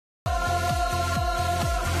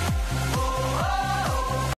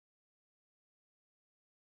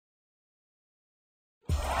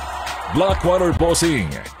Blackwater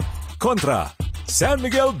Bossing kontra San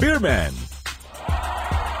Miguel Beermen.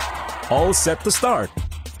 All set to start.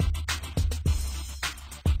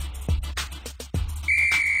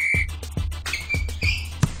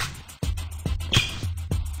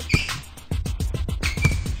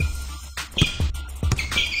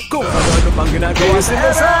 Kung ano pang ginagawa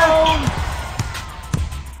sa zone.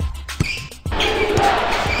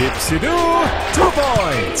 Dipsy-doo, 2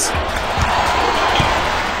 points.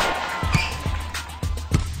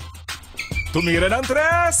 Tumira ng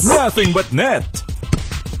 3. Nothing but net.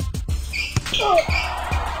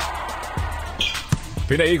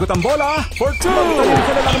 Pinaikot ang bola for 2. Magtalim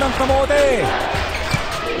ka na lang ng kamote.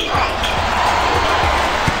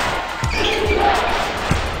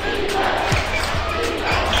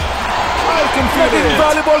 I can feel it.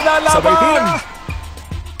 Volleyball na laban. Sabay tira.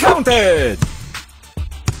 Counted.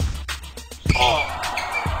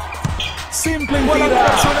 Simpleng tira. Walang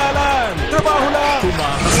personalan. Trabaho lang.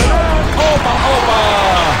 Kumakasalan. Opa-opa.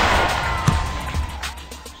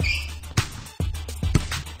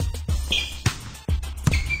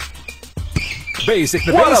 Basic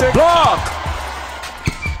na basic. What a block!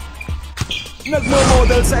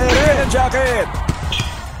 Nagmo-model sa ere ng jacket.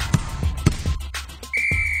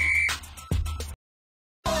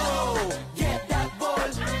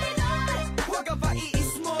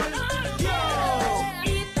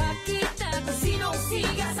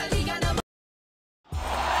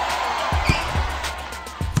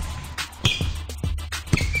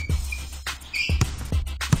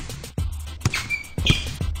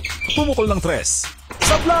 Pumukol ng 3.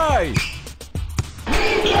 Supply!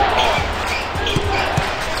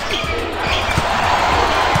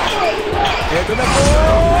 Ito na po!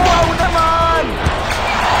 Wow naman!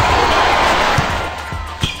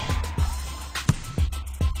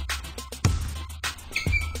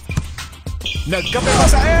 Nagkape pa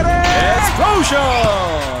sa ere!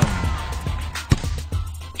 Explosion!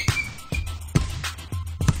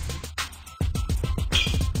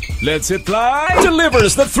 Let's it fly!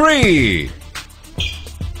 Delivers the 3!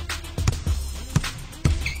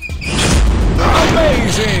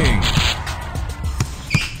 Amazing!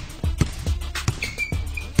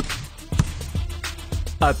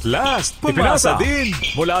 At last, pumasa din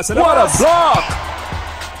mula sa labas. What a block!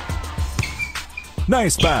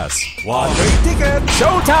 Nice pass. One-way ticket.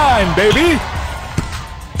 Showtime, baby!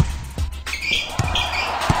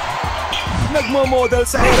 Nagmo-model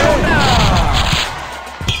sa arena.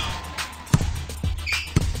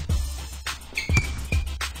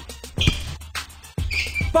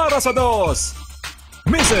 Para sa 2.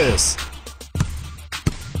 Misses.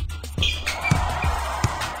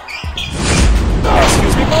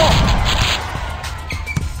 Excuse me po.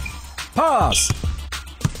 Pass.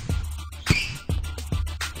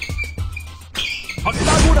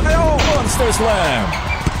 Magtago na kayo. Monster Slam.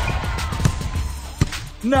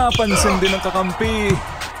 Napansin din ng kakampi.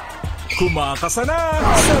 Kumakasa na.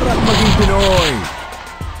 Sarap maging Pinoy.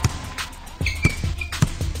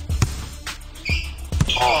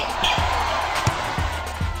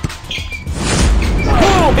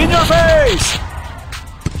 Boom! In your face!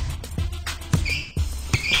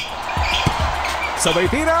 Sabay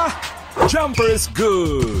tira. Jumper is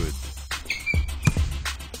good.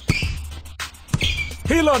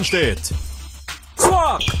 He launched it.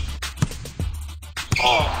 Swak!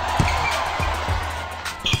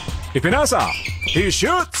 Ipinasa. He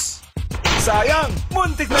shoots. Sayang.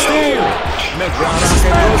 Muntik na steal. Nag-round and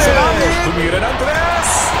roll sa langit. Tumira ng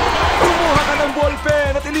 3. Kumuha ka ng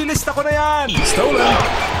ballpen at ililista ko na yan. Stolen.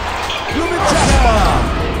 Lumitsa na.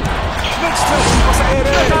 Nag-stretch pa sa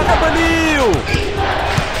ere. Nakakabaliw.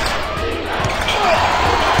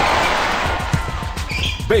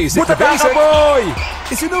 Basic na basic. Boy.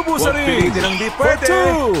 Isinubo sa rin. Pilitin ang di pwede.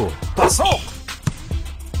 2. Pasok.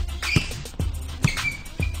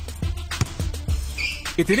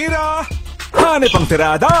 Itinira. Hanip ang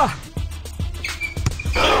tirada.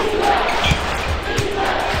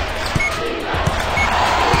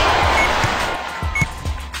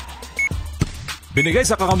 Binigay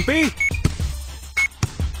sa kakampi.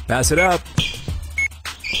 Pass it up.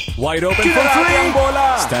 Wide open for 3 ang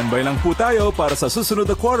bola. Standby lang po tayo para sa susunod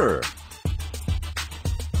na quarter.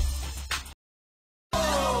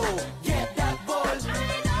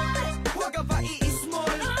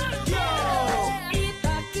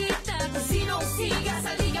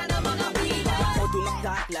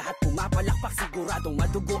 Lahat pumapalakpak, siguradong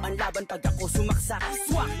madugo ang laban pag ako sumaksak.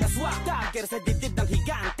 Swak na swak, dagger sa dibdib ng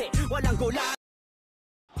higante. Walang gola.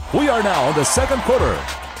 We are now on the second quarter.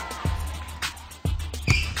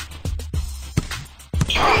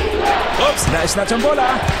 Oops, na-snatch ang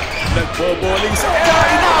bola. Nagboboling sa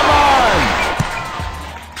kainaman!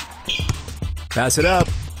 Pass it up.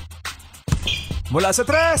 Mula sa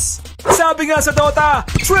 3. Sabi nga sa Dota,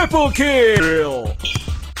 triple kill!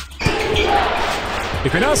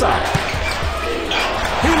 Ipinasa.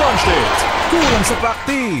 He launched it. Kulang sa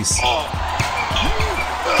practice.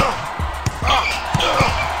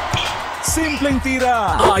 Simpleng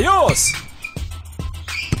tira. Ayos!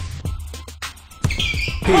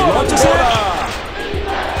 He launches it.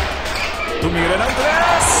 Tumira ng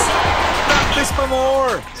 3. Practice pa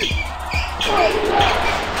more.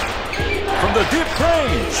 From the deep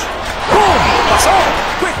range. Boom! Pasok!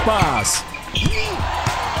 Quick pass.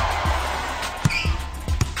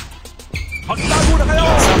 Magtago na kayo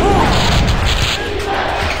sa boom!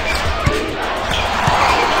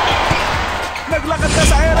 Naglakad na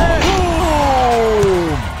sa ere.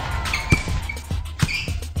 Boom!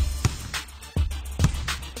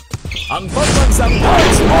 Ang pagbansang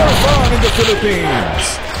is more fun in the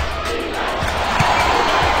Philippines.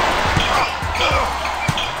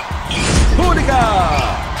 Huli ka!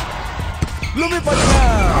 Lumipad na!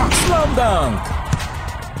 Slam dunk!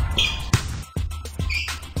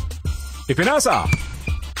 Ipinasa!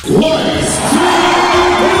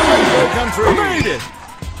 Country! Made it!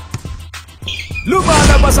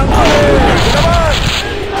 Lumalabas ang kami! Ito naman!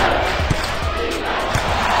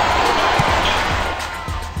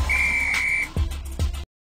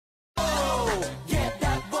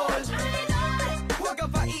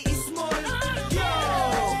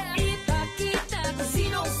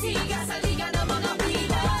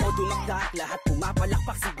 Lahat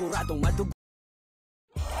pumapalakpak, siguradong madugo.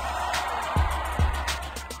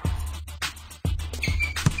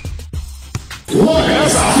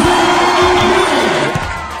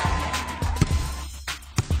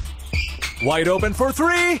 Wide open for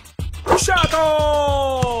 3. Shato!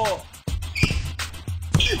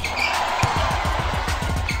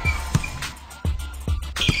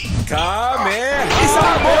 Kame!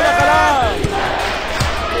 Isang bola ka lang!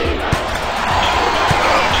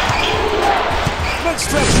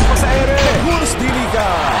 Nag-stretching pa sa ere. Puros dili ka.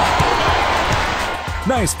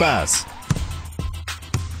 Nice pass.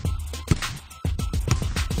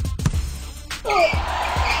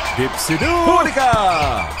 Dipsy-doo. Huli ka.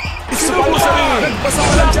 Isubo sa rin.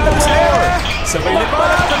 Nagpasawalan dyan sa ere. Sabay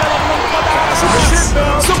lipat ka na lang ng pataas.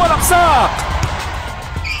 Sumalaksak.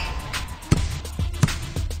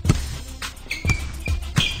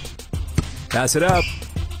 Pass it up.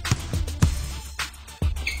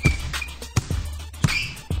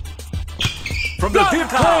 From the deep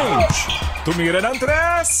range. Tumira ng 3.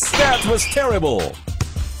 That was terrible.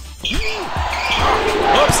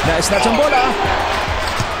 Oops, na-snatch ang bola.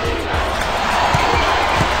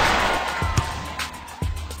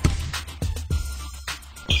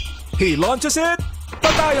 He launches it.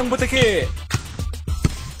 Patay ang butiki.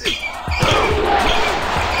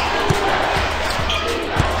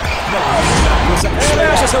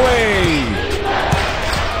 Smashes away.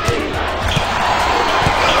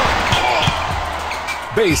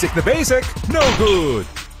 Basic na basic, no good.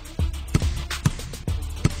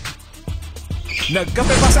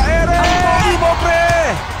 Nagkape pa sa ere. Ibo pre.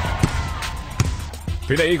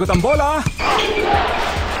 Pinaikot ang bola.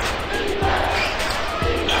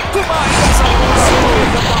 Kumain ka sa puso.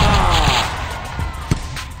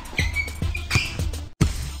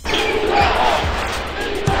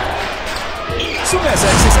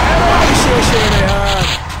 Sumeseksi sa ere. Share na yan.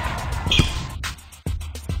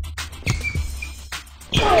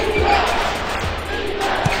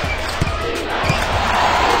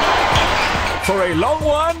 For a long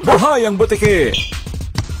one, buhay ang butiki.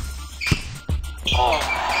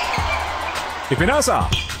 Ipinasa.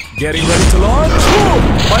 Getting ready to launch. Boom!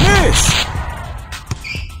 Panis!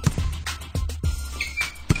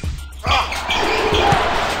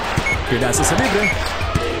 Pinasa sa libre.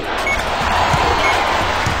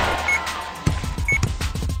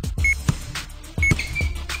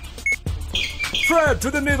 Fred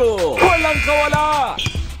to the middle. Walang kawala.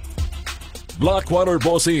 Blackwater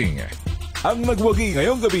bossing. Ang nagwagi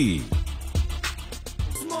ngayong gabi.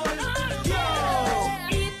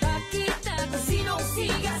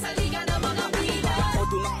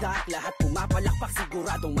 Lahat pumapalakpak,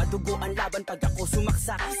 siguradong madugo ang laban pag ako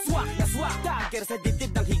sumaksak. Swak na swak, dagger sa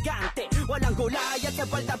dibdib ng higante. Walang Goliath,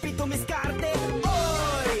 kabal na pito miskarte. Oh!